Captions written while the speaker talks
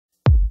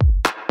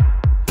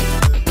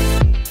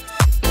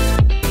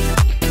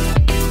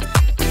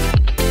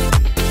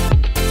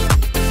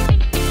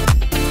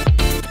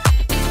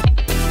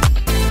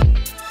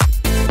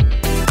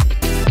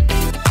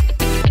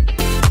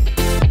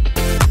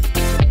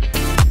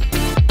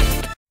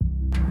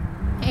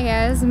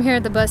guys, I'm here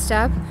at the bus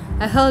stop.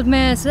 I held my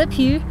ass up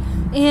here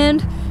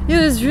and it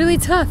was really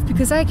tough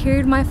because I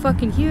carried my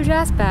fucking huge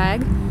ass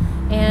bag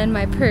and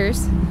my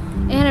purse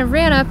and I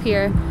ran up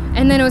here.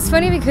 And then it was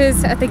funny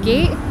because at the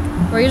gate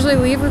where I usually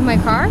leave with my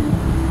car,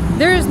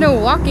 there is no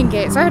walking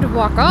gate, so I had to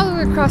walk all the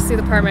way across the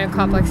apartment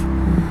complex,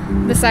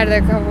 the side of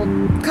the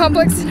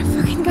complex, and I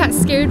fucking got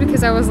scared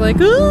because I was like,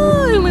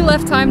 oh, I only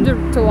left time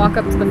to walk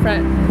up to the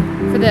front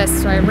for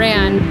this, so I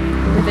ran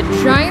with a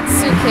giant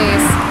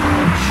suitcase,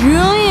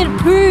 giant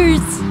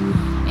purse,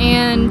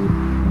 and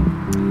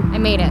I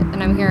made it,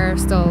 and I'm here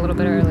still a little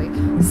bit early.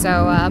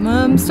 So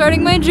I'm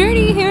starting my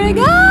journey. Here I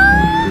go!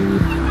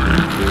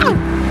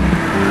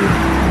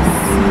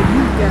 See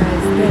you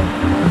guys there.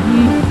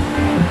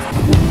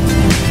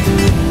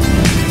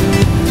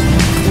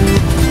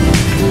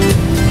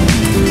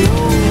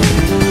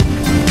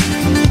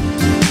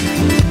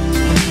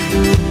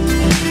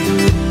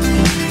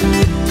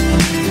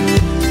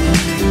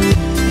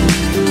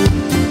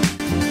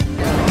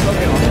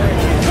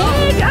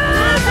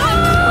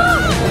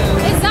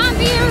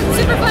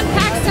 Fun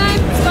PAX Time,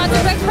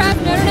 sponsored by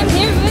CraftNode, and I'm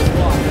here with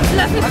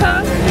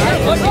Slyfoxhound.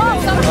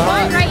 Some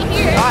boy right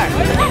here. Hi.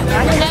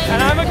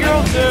 And I'm a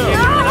girl too.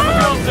 I'm a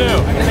girl too.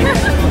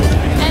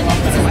 And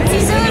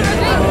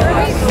TzilaRaviv.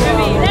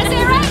 That's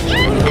it, right?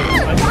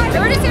 Yeah!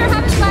 We're just here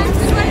having fun.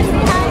 Just wanted to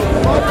say hi.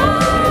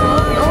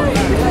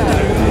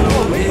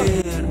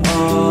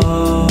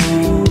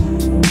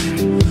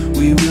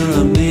 We will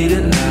have made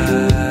it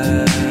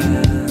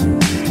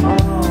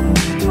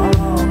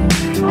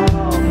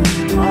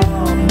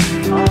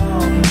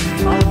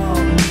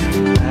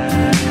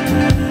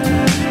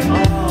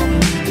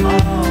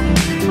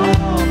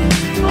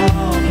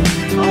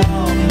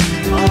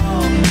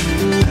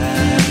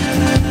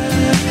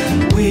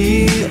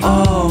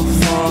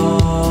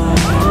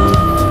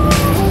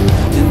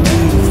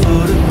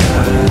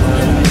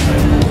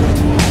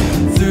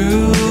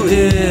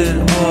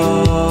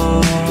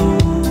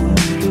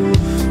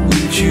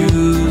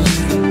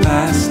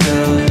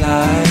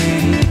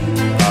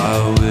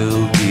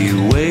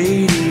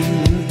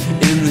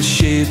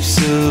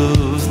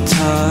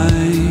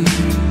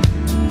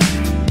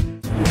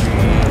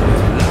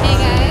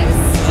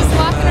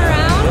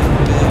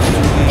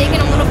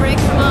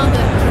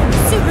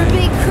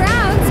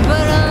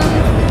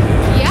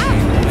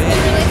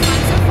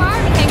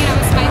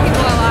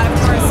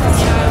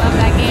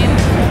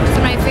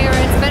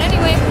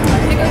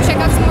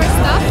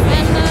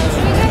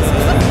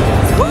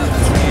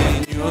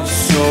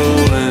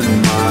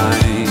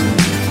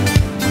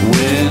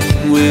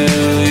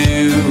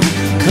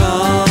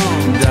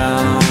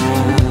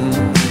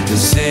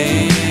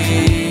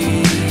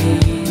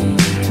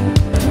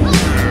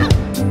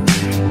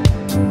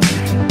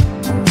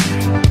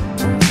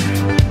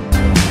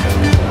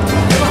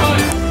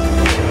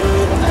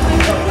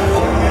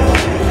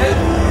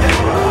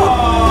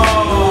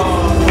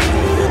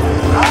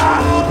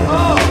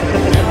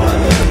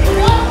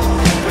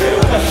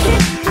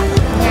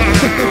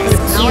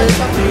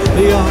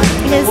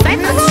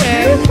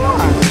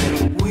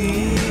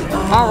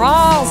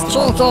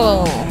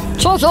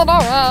Chicken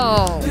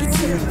around!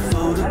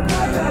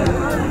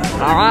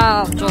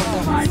 Around, chicken.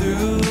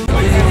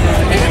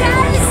 Hey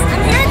guys,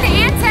 I'm here at the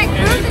Antec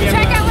booth to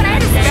check out what I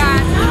just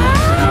got.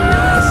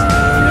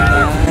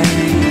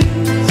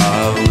 I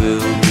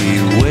will be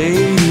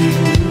waiting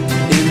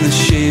in the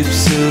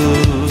shapes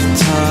of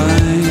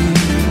time,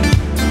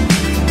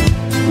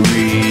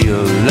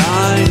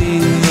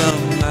 realigning the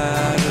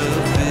matter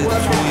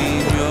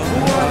between your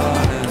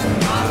heart and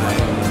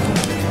mine.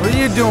 What are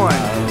you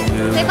doing?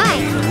 Say bye.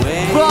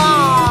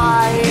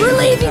 Bye! We're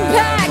leaving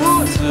PAX!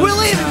 We're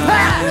leaving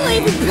PAX! We're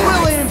leaving PAX!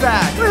 We're leaving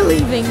PAX! We're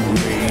leaving.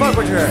 Fuck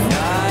with her.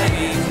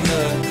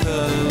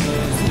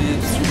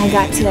 I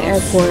got to the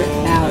airport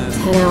about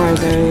 10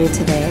 hours early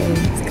today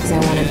because I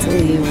wanted to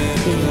leave the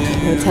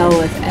hotel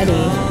with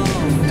Eddie,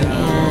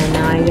 and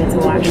now I get to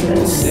watch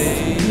this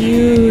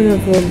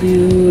beautiful,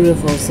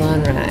 beautiful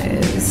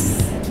sunrise.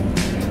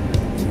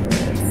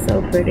 It's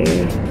so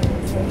pretty.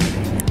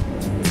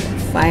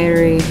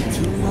 Fiery.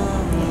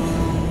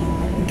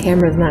 The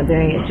camera's not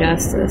doing it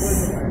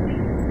justice.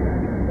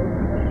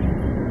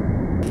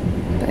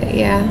 But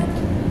yeah,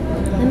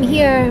 I'm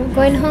here. I'm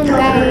going home,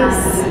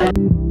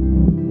 guys.